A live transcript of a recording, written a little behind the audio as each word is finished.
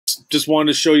just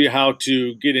wanted to show you how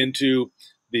to get into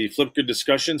the Flipgrid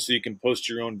discussion so you can post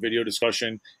your own video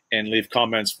discussion and leave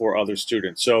comments for other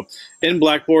students. So in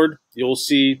Blackboard, you'll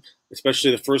see,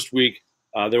 especially the first week,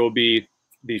 there will be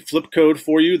the flip code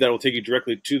for you that will take you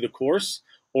directly to the course,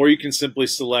 or you can simply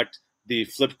select the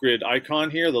Flipgrid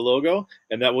icon here, the logo,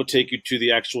 and that will take you to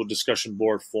the actual discussion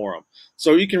board forum.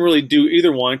 So you can really do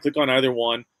either one, click on either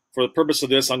one. For the purpose of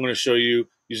this, I'm going to show you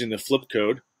using the flip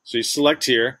code. So you select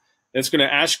here, and it's going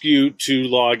to ask you to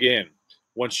log in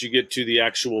once you get to the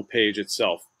actual page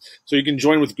itself. So you can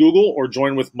join with Google or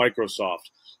join with Microsoft.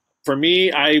 For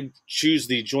me, I choose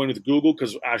the join with Google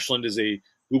because Ashland is a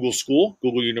Google school,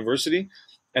 Google University,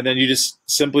 and then you just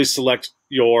simply select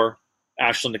your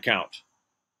Ashland account.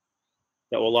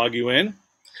 That will log you in,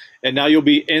 and now you'll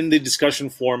be in the discussion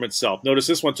forum itself. Notice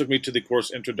this one took me to the course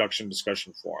introduction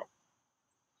discussion forum.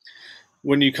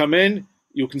 When you come in,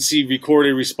 you can see record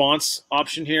a response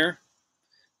option here.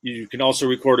 You can also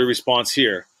record a response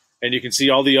here, and you can see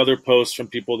all the other posts from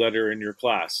people that are in your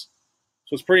class.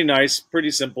 So it's pretty nice,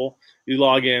 pretty simple. You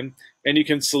log in, and you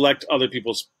can select other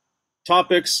people's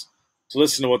topics to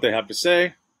listen to what they have to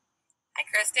say. Hi,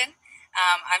 Kristen.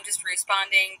 I'm just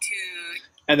responding to...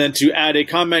 And then to add a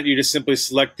comment, you just simply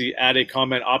select the add a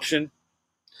comment option,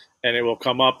 and it will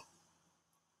come up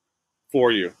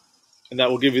for you. And that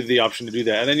will give you the option to do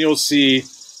that. And then you'll see,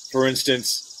 for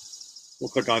instance, we'll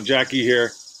click on Jackie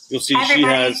here. You'll see Hi, she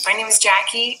has... My name is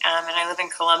Jackie, and I live in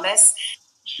Columbus.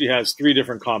 She has 3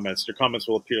 different comments. Your comments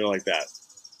will appear like that.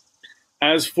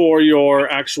 As for your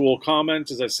actual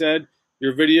comment, as I said,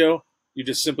 your video, you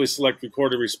just simply select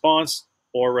record a response,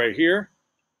 or right here.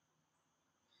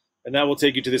 And that will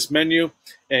take you to this menu,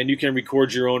 and you can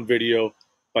record your own video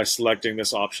by selecting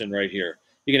this option right here.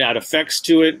 You can add effects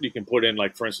to it. You can put in,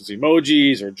 like, for instance,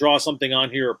 emojis, or draw something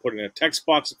on here, or put in a text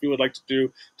box if you would like to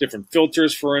do, different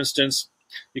filters, for instance.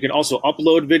 You can also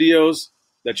upload videos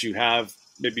that you have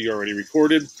maybe you already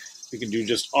recorded. You can do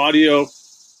just audio,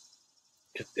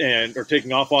 or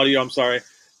taking off audio,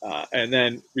 and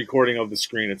then recording of the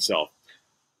screen itself.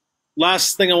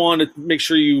 Last thing I want to make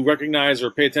sure you recognize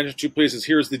or pay attention to, please, is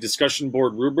here's the discussion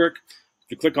board rubric.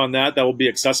 If you click on that, that will be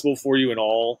accessible for you in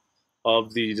all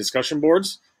of the discussion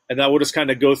boards. And that will just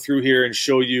kind of go through here and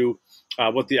show you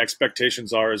what the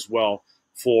expectations are as well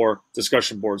for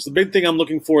discussion boards. The big thing I'm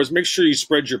looking for is make sure you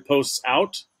spread your posts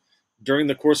out during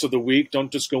the course of the week.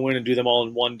 Don't just go in and do them all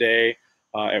in one day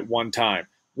at one time.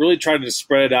 Really try to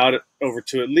spread it out over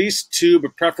to at least 2,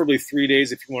 but preferably 3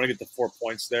 days if you want to get the 4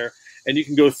 points there. And you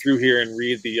can go through here and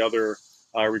read the other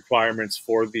requirements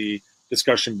for the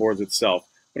discussion boards itself.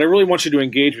 But I really want you to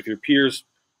engage with your peers,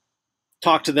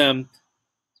 talk to them,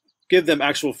 give them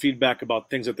actual feedback about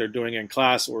things that they're doing in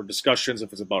class or discussions,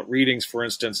 if it's about readings, for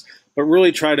instance, but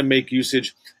really try to make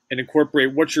usage and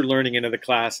incorporate what you're learning into the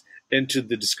class into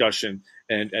the discussion.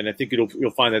 And I think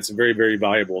you'll find that's very, very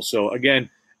valuable. So again,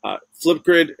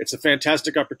 Flipgrid, it's a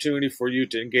fantastic opportunity for you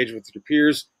to engage with your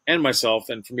peers and myself,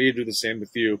 and for me to do the same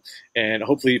with you. And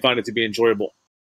hopefully you find it to be enjoyable.